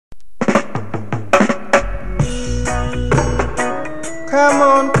come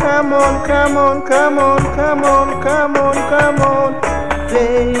on, come on, come on, come on, come on, come on, come on,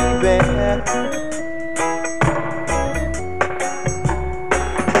 baby.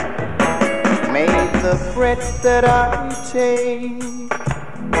 May the breath that I take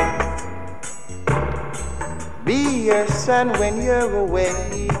be your sun when you're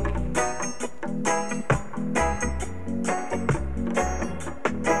away.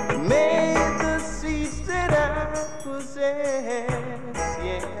 May the seeds that I possess,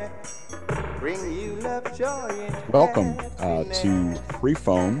 yeah, bring you love, joy, and Welcome happiness. to Free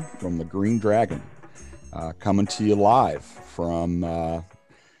Foam from the Green Dragon, coming to you live from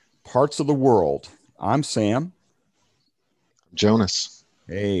parts of the world. I'm Sam. Jonas.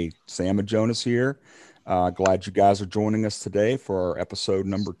 Hey, Sam and Jonas here. Glad you guys are joining us today for our episode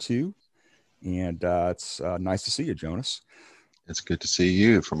number 2. And it's nice to see you, Jonas. It's good to see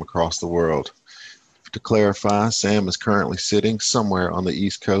you from across the world. To clarify, Sam is currently sitting somewhere on the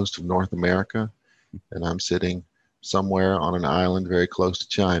east coast of North America, and I'm sitting somewhere on an island very close to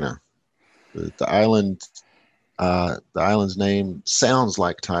China. The island's name sounds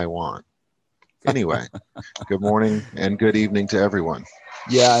like Taiwan. Anyway, good morning and good evening to everyone.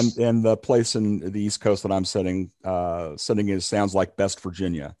 Yeah, and the place in the East Coast that I'm sitting in sounds like Best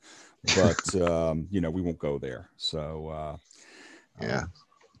Virginia, but we won't go there. So yeah,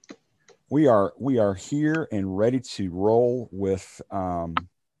 we are here and ready to roll with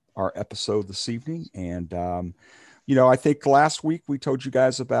our episode this evening. And I think last week we told you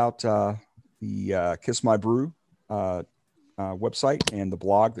guys about the Kiss My Brew website and the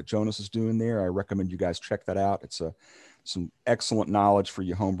blog that Jonas is doing there. I recommend you guys check that out. It's some excellent knowledge for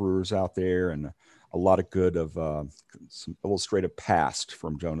you homebrewers out there, and a lot of good of some illustrative past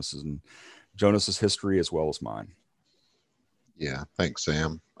from Jonas's history as well as mine. Yeah, thanks,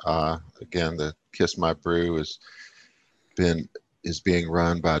 Sam. Again, the Kiss My Brew is being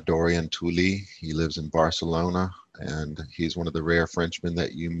run by Dorian Tully. He lives in Barcelona, and he's one of the rare Frenchmen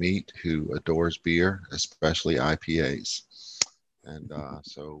that you meet who adores beer, especially IPAs. And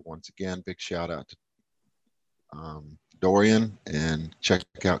so once again, big shout out to Dorian, and check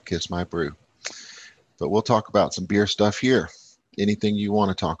out Kiss My Brew. But we'll talk about some beer stuff here. Anything you want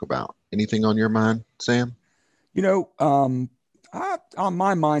to talk about? Anything on your mind, Sam? On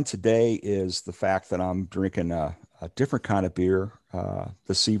my mind today is the fact that I'm drinking a different kind of beer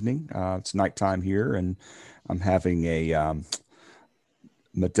this evening. It's nighttime here, and I'm having a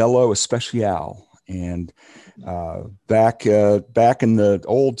Modelo Especial. And back in the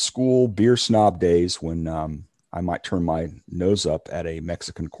old school beer snob days when I might turn my nose up at a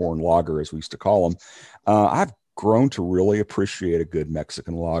Mexican corn lager, as we used to call them, I've grown to really appreciate a good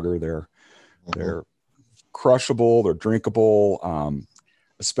Mexican lager. They're crushable, they're drinkable.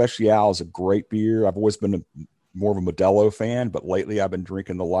 Especial is a great beer. I've always been more of a Modelo fan, but lately I've been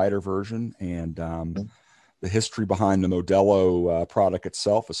drinking the lighter version. And the history behind the Modelo product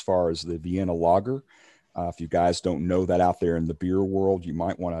itself, as far as the Vienna lager, if you guys don't know that out there in the beer world, you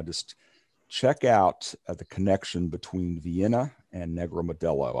might want to just check out the connection between Vienna and Negra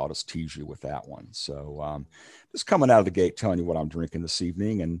Modelo. I'll just tease you with that one. So just coming out of the gate telling you what I'm drinking this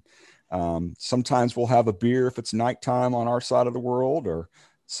evening. And sometimes we'll have a beer if it's nighttime on our side of the world, or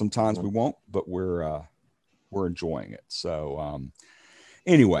sometimes we won't, but we're enjoying it. So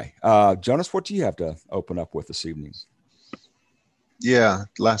anyway, Jonas, what do you have to open up with this evening? Yeah,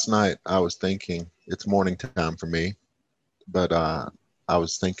 last night I was thinking, it's morning time for me, but I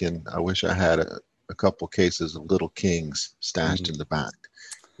was thinking I wish I had a couple cases of Little Kings stashed in the back.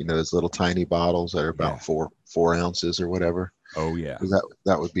 Those little tiny bottles that are about 4 ounces or whatever. Oh yeah.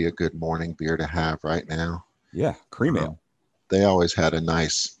 That would be a good morning beer to have right now. Yeah, cream ale. They always had a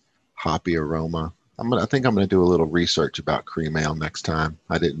nice hoppy aroma. I think I'm going to do a little research about cream ale next time.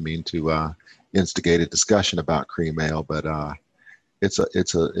 I didn't mean to instigate a discussion about cream ale, but it's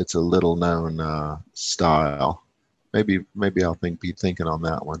a little known style. Maybe I'll be thinking on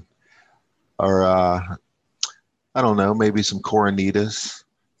that one. Or I don't know, maybe some Coronitas,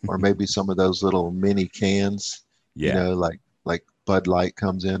 or maybe some of those little mini cans. Yeah. Like Bud Light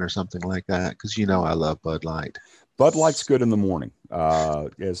comes in or something like that, because I love Bud Light. Bud Light's good in the morning,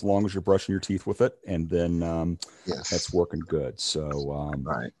 as long as you're brushing your teeth with it, and then yes, that's working good. So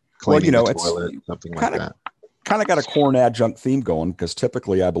right, cleaning the toilet, something like that. Kind of got a corn adjunct theme going, because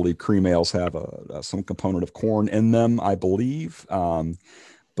typically I believe cream ales have some component of corn in them, I believe,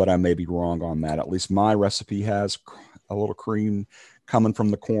 but I may be wrong on that. At least my recipe has a little cream coming from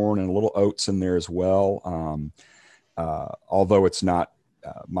the corn and a little oats in there as well. Although it's not,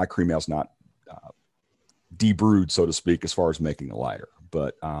 my cream ale's not debrewed, so to speak, as far as making a lighter.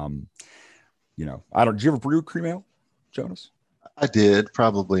 But I don't. Did you ever brew cream ale, Jonas? I did,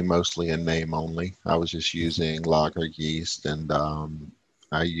 probably mostly in name only. I was just using lager yeast, and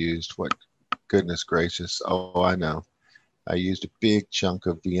I used what, goodness gracious, oh, I know. I used a big chunk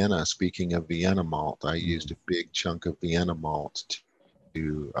of Vienna. Speaking of Vienna malt, I used Mm, a big chunk of Vienna malt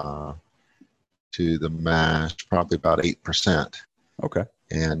to to the mash, probably about 8%. okay.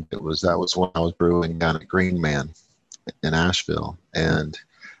 And that was when I was brewing down at Green Man in Asheville. Mm, And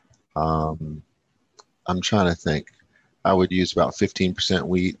um, I'm trying to think. I would use about 15%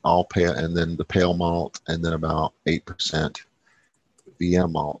 wheat, all pale, and then the pale malt, and then about 8%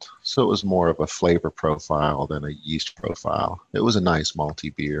 VM malt. So it was more of a flavor profile than a yeast profile. It was a nice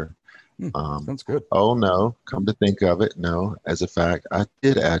malty beer. mm, Um, sounds good. oh no, come to think of it, no. As a fact, I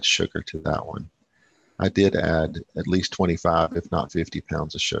did add sugar to that one. I did add at least 25, if not 50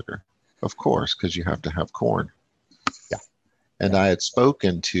 pounds of sugar. Of course, because you have to have corn. Yeah. And Yeah. I had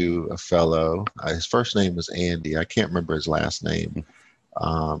spoken to a fellow. His first name was Andy. I can't remember his last name, Mm,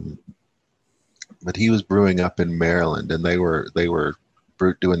 um, but he was brewing up in Maryland, and they were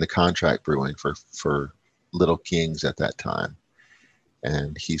doing the contract brewing for Little Kings at that time.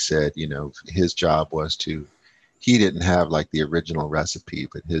 And he said, his job was to. He didn't have like the original recipe,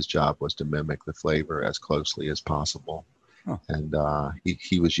 but his job was to mimic the flavor as closely as possible. oh, And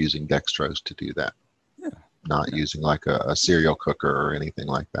he was using dextrose to do that, yeah. not Okay. using like a cereal cooker or anything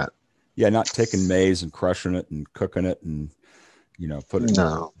like that. Yeah. Not taking maize and crushing it and cooking it and, put it in.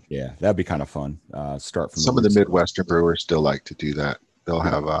 No, Yeah. That'd be kind of fun. Start from the some of the roots of it. Midwestern brewers still like to do that. They'll Yeah.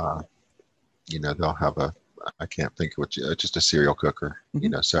 have they'll have a, I can't think of what, just a cereal cooker,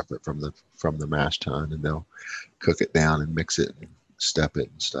 Hmm. separate from the mash tun, and they'll cook it down and mix it and step it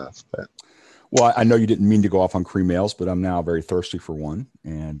and stuff. But Well, I know you didn't mean to go off on cream ales, but I'm now very thirsty for one.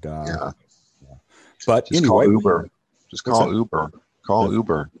 And, yeah, yeah. But just call anyway, Uber. Just what's that? call Uber. Call That's,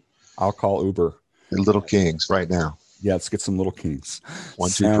 Uber. I'll call Uber. The Little Kings right now. Yeah. Let's get some Little Kings. One,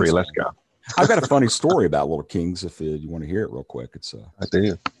 two, three. Sounds Let's good. go. I've got a funny story about Little Kings if you want to hear it real quick. I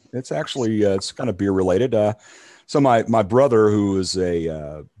do. It's actually it's kind of beer related. So my brother, who is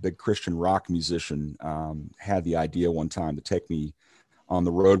a big Christian rock musician, had the idea one time to take me on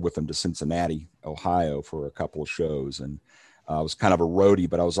the road with him to Cincinnati, Ohio, for a couple of shows, and I was kind of a roadie,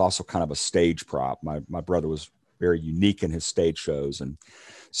 but I was also kind of a stage prop. My brother was very unique in his stage shows, and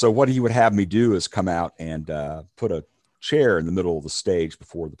so what he would have me do is come out and put a chair in the middle of the stage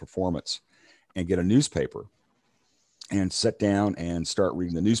before the performance, and get a newspaper and sit down and start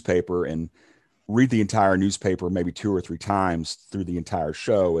reading the newspaper and read the entire newspaper maybe two or three times through the entire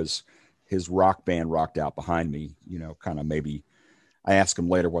show as his rock band rocked out behind me, kind of maybe. I asked him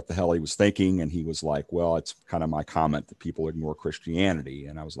later what the hell he was thinking, and he was like, well, it's kind of my comment that people ignore Christianity.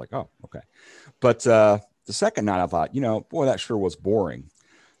 And I was like, oh, okay. But the second night I thought, boy, that sure was boring.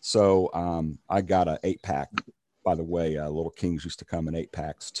 So I got an 8-pack. By the way, Little Kings used to come in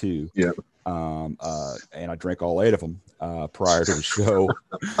 8-packs too. Yeah. And I drank all 8 of them prior to the show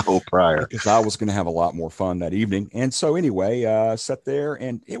Oh, prior. because I was going to have a lot more fun that evening. And so anyway, sat there,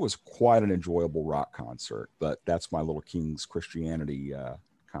 and it was quite an enjoyable rock concert. But that's my Little Kings Christianity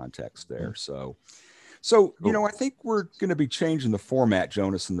context there. So Cool. I think we're going to be changing the format,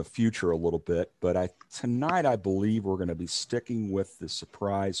 Jonas, in the future a little bit. But tonight, I believe we're going to be sticking with the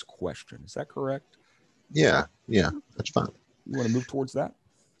surprise question. Is that correct? Yeah. Yeah. That's fine. You want to move towards that?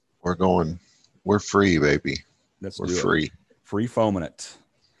 We're free, baby. Let's We're do it. free. Free foaming it.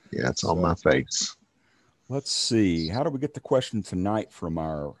 Yeah, it's on So my face. let's see. How do we get the question tonight from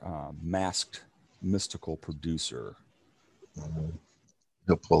our masked mystical producer? Mhm.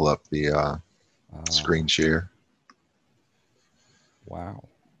 He'll pull up the screen share. Wow.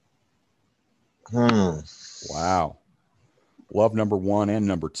 Hmm. Wow. Love number 1 and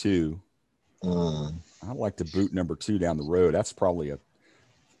number 2. Hmm. I'd like to boot number 2 down the road. That's probably a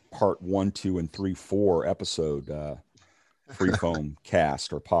part 1, 2, and 3, 4 episode free foam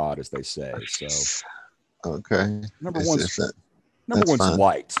cast or pod, as they say. So Okay. number It's, one's it's that, number that's one's fine.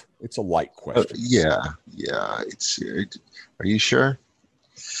 light. It's a light question. Yeah. Yeah. Are you sure?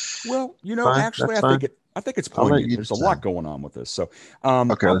 Well, Fine. actually, That's fine. I think it's I'll let poignant. you There's a lot decide. going on with this. So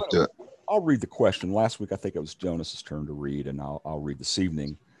Okay, let's do it. I'll read the question. Last week, I think it was Jonas's turn to read, and I'll read this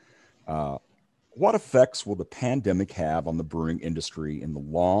evening. Uh, what effects will the pandemic have on the brewing industry in the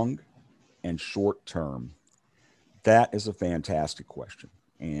long and short term? That is a fantastic question,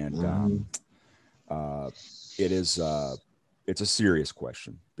 and Mhm. uh, it is it's a serious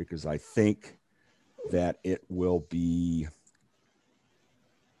question because I think that it will be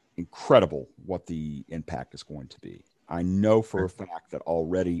incredible what the impact is going to be. I know for a fact that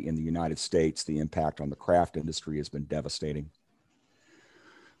already in the United States, the impact on the craft industry has been devastating.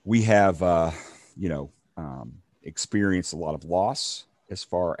 We have, you know, um, experienced a lot of loss as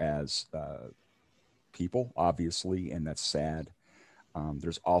far as people, obviously, and that's sad.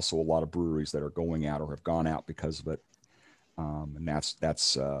 There's also a lot of breweries that are going out or have gone out because of it, and that's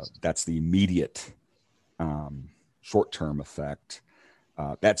the immediate short-term effect.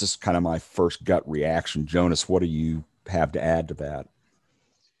 That's just kind of my first gut reaction. Jonas, what do you have to add to that?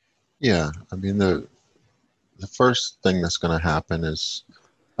 Yeah, I mean the first thing that's going to happen is,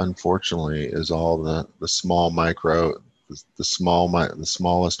 unfortunately, is all the small micro, the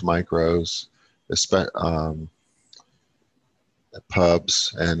smallest micros,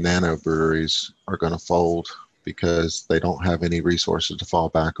 pubs and nano breweries are going to fold because they don't have any resources to fall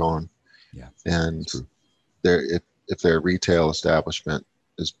back on. Yeah, and they're if their retail establishment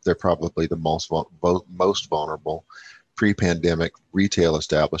they're probably the most vulnerable. Pre-pandemic retail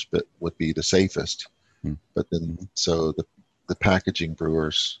establishment would be the safest, but then so the packaging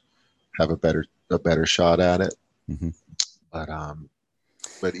brewers have a better shot at it.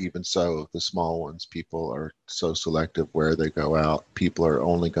 But even so, the small ones, people are so selective where they go out. People are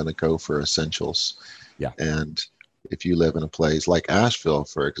only going to go for essentials. Yeah. And if you live in a place like Asheville,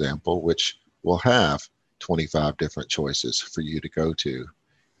 for example, which will have 25 different choices for you to go to,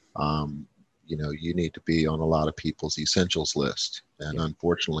 you need to be on a lot of people's essentials list. And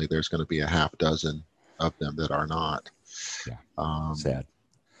unfortunately, there's going to be a half dozen of them that are not. Yeah.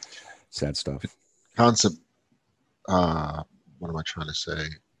 Sad stuff. Concept. What am I trying to say?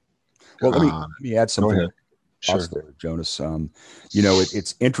 Well, let me add something. Sure. There, Jonas.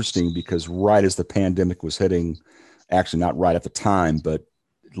 It's interesting because right as the pandemic was hitting, actually not right at the time, but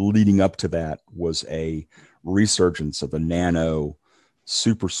leading up to that was a resurgence of the nano,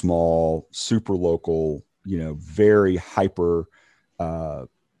 super small, super local, very hyper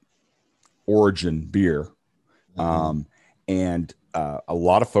origin beer. And a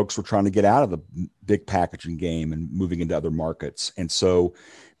lot of folks were trying to get out of the big packaging game and moving into other markets. And so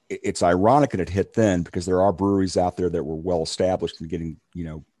it's ironic that it hit then because there are breweries out there that were well established and getting,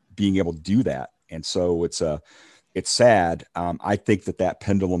 being able to do that. And so it's sad. I think that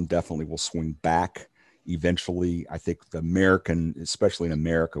pendulum definitely will swing back eventually. I think especially in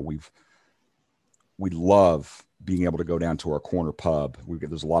America, we love being able to go down to our corner pub.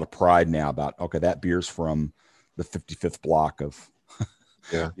 There's a lot of pride now about, okay, that beer's from the 55th block of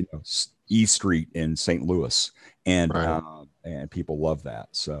E Street in St. Louis. And, and people love that.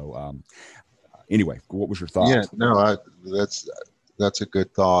 So anyway, what was your thought? Yeah, no, that's a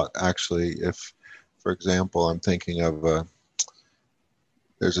good thought. Actually, if, for example, I'm thinking of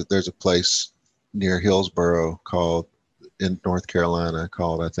there's a place near Hillsboro in North Carolina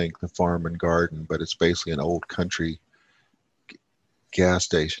called, I think, the Farm and Garden, but it's basically an old country gas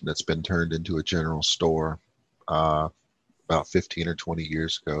station that's been turned into a general store about 15 or 20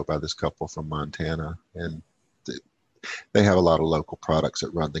 years ago by this couple from Montana. And they have a lot of local products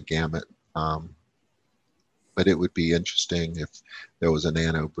that run the gamut. But it would be interesting if there was a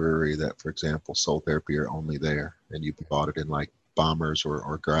nano brewery that, for example, sold their beer only there, and you bought it in like Bombers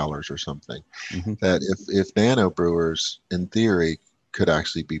or Growlers or something. That if nano brewers, in theory, could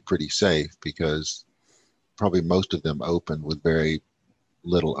actually be pretty safe because probably most of them open with very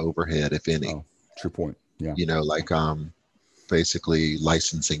little overhead, if any. Oh, true point. Yeah. Basically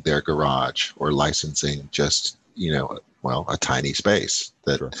licensing their garage or licensing just, a tiny space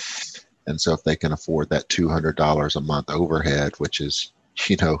that. Sure. And so if they can afford that $200 a month overhead, which is,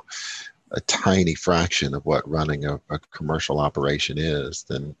 a tiny fraction of what running a commercial operation is,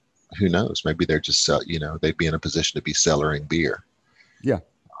 then who knows? Maybe they're just, they'd be in a position to be cellaring beer. Yeah.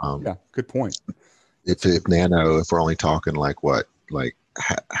 Good point. If we're only talking like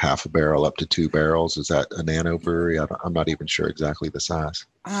half a barrel up to 2 barrels, is that a nano brewery? I'm not even sure exactly the size.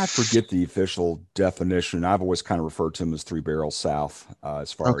 I forget the official definition. I've always kind of referred to them as 3 barrels south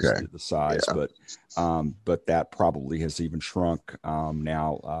as far as the size, but that probably has even shrunk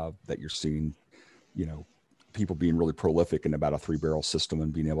now that you're seeing, people being really prolific in about a 3 barrel system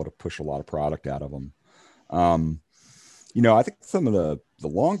and being able to push a lot of product out of them. I think some of the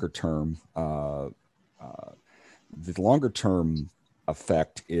longer term,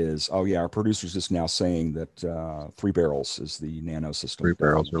 effect is, our producer's just now saying that 3 barrels is the nano system. 3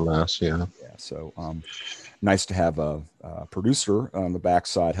 barrels or less, yeah. So nice to have a producer on the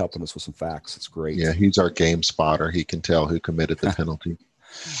backside helping us with some facts. It's great. Yeah, he's our game spotter. He can tell who committed the penalty.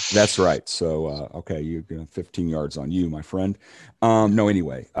 That's right. So, you 15 yards on you, my friend.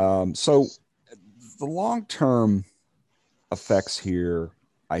 Anyway. So the long-term effects here,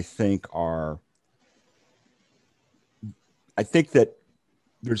 I think that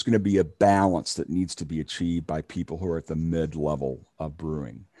there's going to be a balance that needs to be achieved by people who are at the mid-level of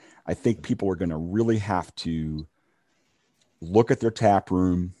brewing. I think people are going to really have to look at their tap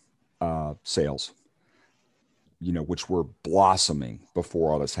room sales, which were blossoming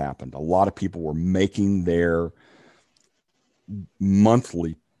before all this happened. A lot of people were making their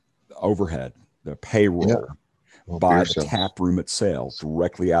monthly overhead, the payroll, by the tap room itself,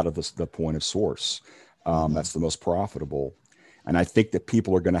 directly out of the point of source. That's the most profitable. And I think that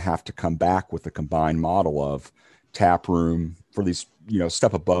people are going to have to come back with a combined model of tap room for these,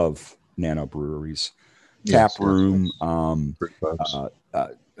 step above nano breweries, tap room,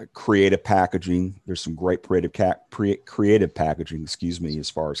 creative packaging. There's some great creative packaging, as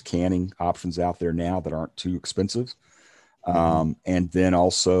far as canning options out there now that aren't too expensive. And then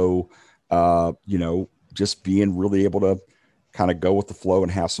also, just being really able to kind of go with the flow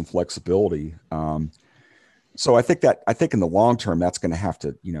and have some flexibility. So I think in the long term, that's going to have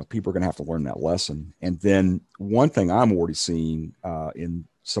to, people are going to have to learn that lesson. And then one thing I'm already seeing in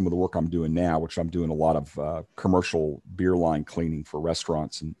some of the work I'm doing now, which I'm doing a lot of commercial beer line cleaning for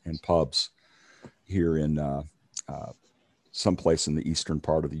restaurants and pubs here in someplace in the eastern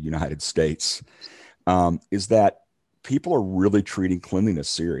part of the United States, is that people are really treating cleanliness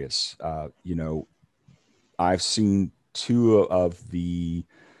serious. I've seen two of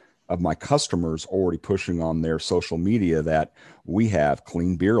my customers already pushing on their social media that we have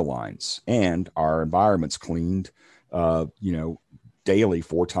clean beer lines and our environment's cleaned, daily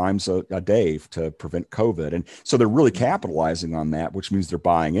 4 times a day to prevent COVID. And so they're really capitalizing on that, which means they're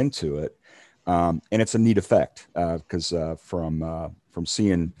buying into it. And it's a neat effect because from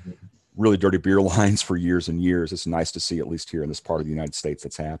seeing really dirty beer lines for years and years, it's nice to see, at least here in this part of the United States,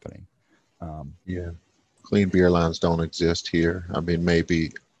 that's happening. Clean beer lines don't exist here. I mean,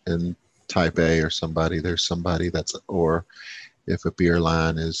 maybe in Taipei or there's somebody or if a beer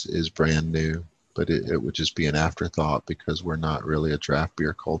line is brand new, but it would just be an afterthought because we're not really a draft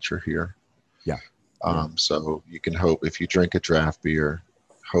beer culture here. So you can hope, if you drink a draft beer,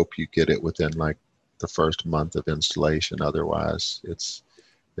 hope you get it within like the first month of installation. Otherwise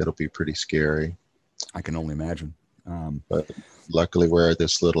it'll be pretty scary. I can only imagine. But luckily we're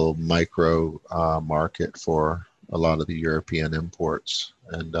this little micro market for a lot of the European imports.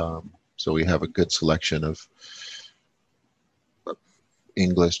 And so we have a good selection of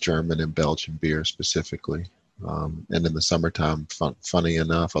English, German, and Belgian beer specifically. And in the summertime, funny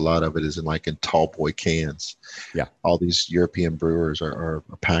enough, a lot of it is in tall boy cans. Yeah. All these European brewers are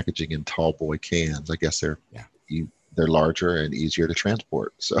packaging in tall boy cans. I guess they're larger and easier to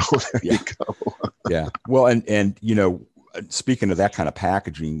transport. So there you go. Yeah. Well, and speaking of that kind of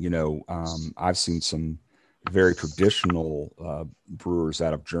packaging, I've seen some very traditional brewers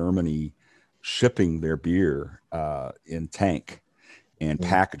out of Germany shipping their beer in tank and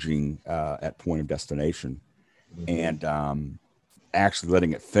packaging at point of destination, and actually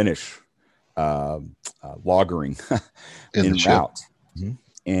letting it finish lagering in route.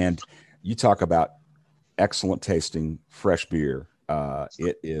 And you talk about excellent tasting fresh beer.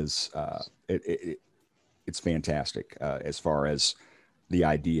 It is it's fantastic as far as the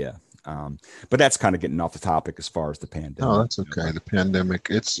idea. But that's kind of getting off the topic as far as the pandemic. Oh, that's okay. The pandemic,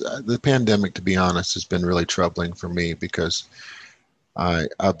 the pandemic, to be honest, has been really troubling for me because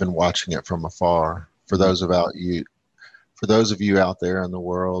I've been watching it from afar. For those of you out there in the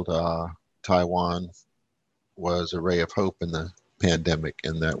world, Taiwan was a ray of hope in the pandemic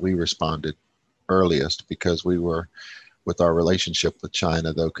in that we responded earliest because we were, with our relationship with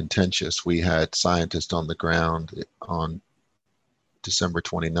China, though contentious, we had scientists on the ground on December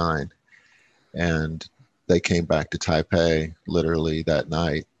 29, and they came back to Taipei literally that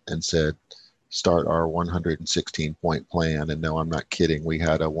night and said, start our 116 point plan. And no, I'm not kidding. We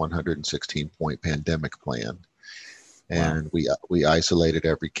had a 116 point pandemic plan. And we isolated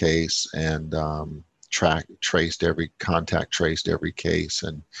every case and traced every case.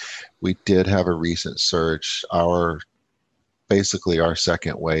 And we did have a recent surge. Basically our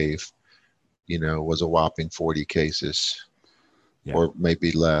second wave, was a whopping 40 cases. Yeah. Or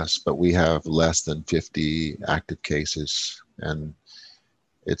maybe less, but we have less than 50 active cases. And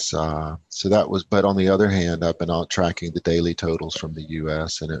it's, so that was, but on the other hand, I've been out tracking the daily totals from the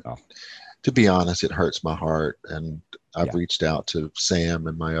US, and to be honest, it hurts my heart. And I've reached out to Sam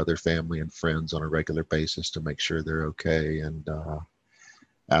and my other family and friends on a regular basis to make sure they're okay and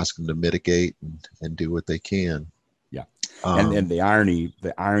ask them to mitigate and do what they can. Yeah. And the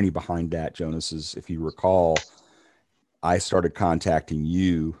irony behind that, Jonas, is if you recall, I started contacting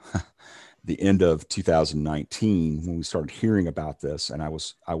you the end of 2019 when we started hearing about this. And I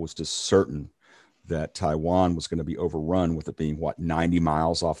was just certain that Taiwan was going to be overrun with it being 90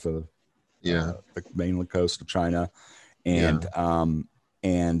 miles off the mainland coast of China. And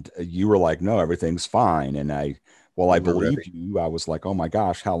And you were like, no, everything's fine. And well, I We were believed ready. you. I was like, oh my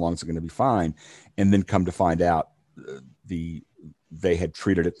gosh, how long is it going to be fine? And then come to find out they had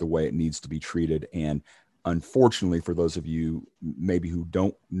treated it the way it needs to be treated. And unfortunately, for those of you maybe who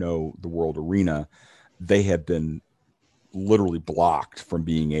don't know the World Arena, they have been literally blocked from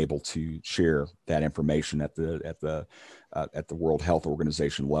being able to share that information at the World Health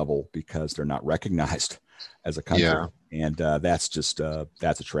Organization level because they're not recognized as a country. Yeah. And that's just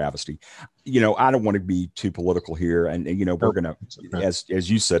that's a travesty. I don't want to be too political here, and we're Nope. gonna, It's okay. as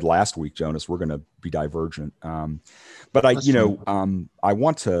you said last week, Jonas, we're gonna be divergent. But I, That's fine. I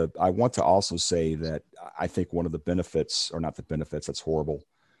want to also say that I think one of the benefits, or not the benefits, that's horrible.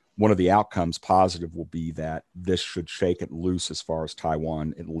 One of the outcomes positive will be that this should shake it loose as far as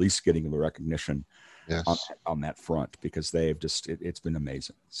Taiwan at least getting the recognition Yes. on that front, because they've just it's been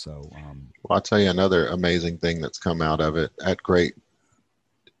amazing. So Well, I'll tell you another amazing thing that's come out of it at great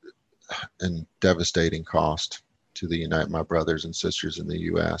and devastating cost to my brothers and sisters in the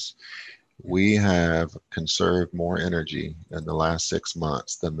U.S. We have conserved more energy in the last 6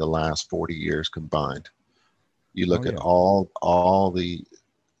 months than the last 40 years combined. You oh look at yeah, all the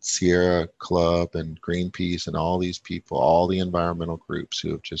Sierra Club and Greenpeace and all these people, all the environmental groups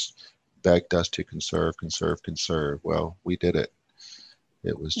who have just begged us to conserve, conserve, conserve. Well, we did it.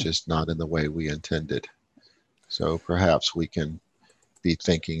 It was just not in the way we intended. So perhaps we can be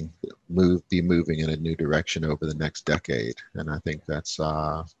thinking, be moving in a new direction over the next decade. And I think that's,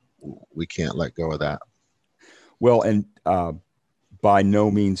 we can't let go of that. well, and by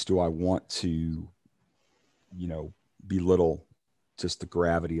no means do I want to belittle just the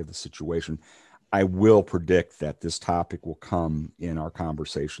gravity of the situation. I will predict that this topic will come in our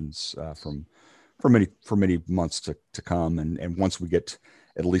conversations for many months to come, and once we get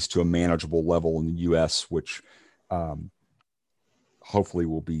at least to a manageable level in the U.S., which hopefully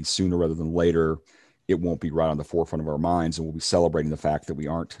will be sooner rather than later, it won't be right on the forefront of our minds, and we'll be celebrating the fact that we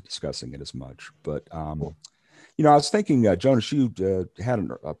aren't discussing it as much. But I was thinking, Jonas, you had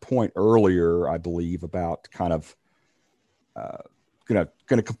a point earlier, I believe, about kind of going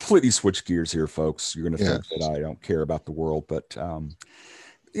to completely switch gears here, folks. You're going to think Yes. that I don't care about the world, but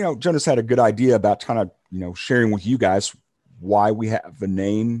Jonas had a good idea about kind of sharing with you guys why we have the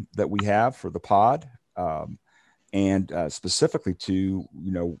name that we have for the pod, and specifically to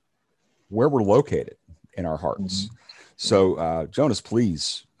where we're located in our hearts. Mhm. So, Jonas,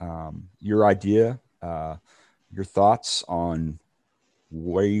 please, your idea, your thoughts on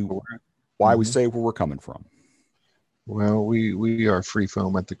why we Mhm. say where we're coming from. Well, we are Free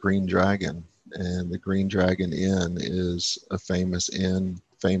Foam at the Green Dragon, and the Green Dragon Inn is a famous inn,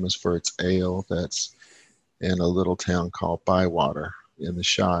 famous for its ale that's in a little town called Bywater in the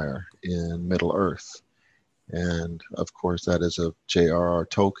Shire in Middle Earth. And of course, that is a J.R.R.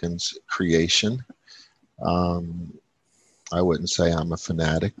 Tolkien's creation. Um, I wouldn't say I'm a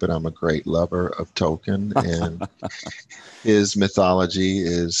fanatic, but I'm a great lover of Tolkien, and his mythology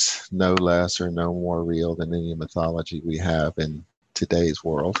is no less or no more real than any mythology we have in today's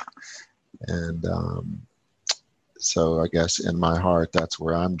world. And so I guess in my heart, that's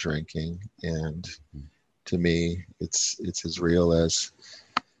where I'm drinking. And to me, it's as real as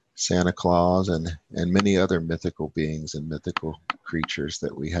Santa Claus and many other mythical beings and mythical creatures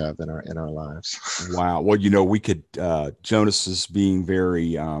that we have in our lives. Wow. Well, we could, Jonas is being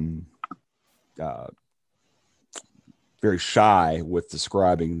very, very shy with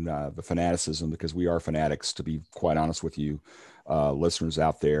describing the fanaticism, because we are fanatics, to be quite honest with you, listeners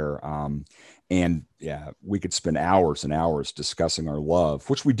out there. And yeah, we could spend hours and hours discussing our love,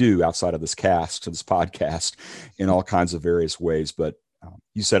 which we do outside of this podcast in all kinds of various ways. But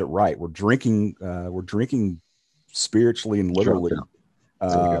you said it right. We're drinking spiritually and literally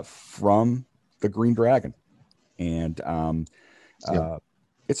from the Green Dragon. And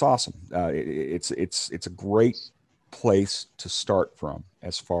it's awesome. It's a great place to start from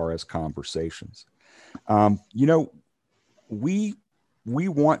as far as conversations. We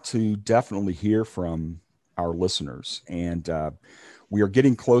want to definitely hear from our listeners, and we are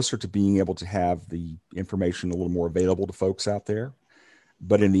getting closer to being able to have the information a little more available to folks out there.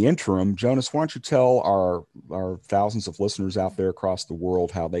 But in the interim, Jonas, why don't you tell our thousands of listeners out there across the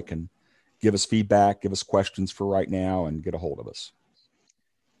world how they can give us feedback, give us questions for right now, and get a hold of us?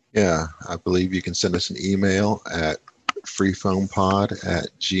 Yeah, I believe you can send us an email at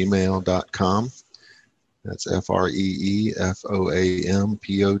freefoampod@gmail.com. That's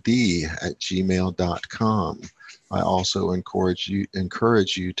freefoampod@gmail.com. I also encourage you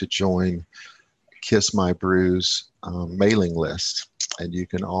to join Kiss My Brews mailing list, and you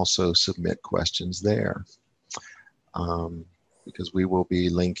can also submit questions there. because we will be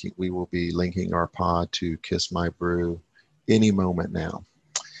linking our pod to Kiss My Brew any moment now.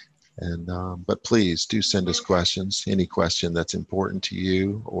 And but please do send us questions, any question that's important to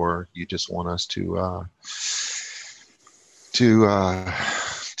you, or you just want us to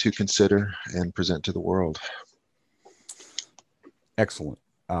consider and present to the world. Excellent.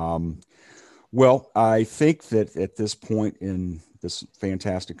 Well, I think that at this point in this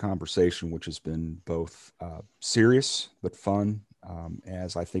fantastic conversation, which has been both serious but fun,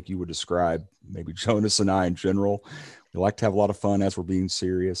 as I think you would describe maybe Jonas and I in general, we like to have a lot of fun as we're being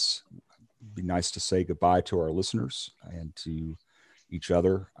serious. It'd be nice to say goodbye to our listeners and to each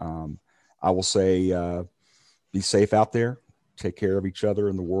other. I will say, be safe out there. Take care of each other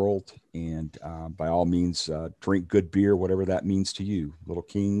in the world, and by all means, drink good beer, whatever that means to you. Little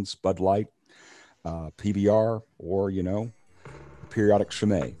Kings, Bud Light, PBR, or periodic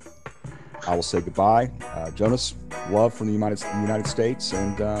Chimay. I will say goodbye, Jonas. Love from the United States,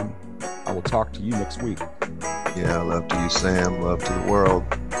 and I will talk to you next week. Yeah, love to you, Sam. Love to the world.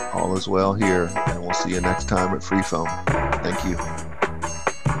 All is well here, and we'll see you next time at Free Foam. Thank you.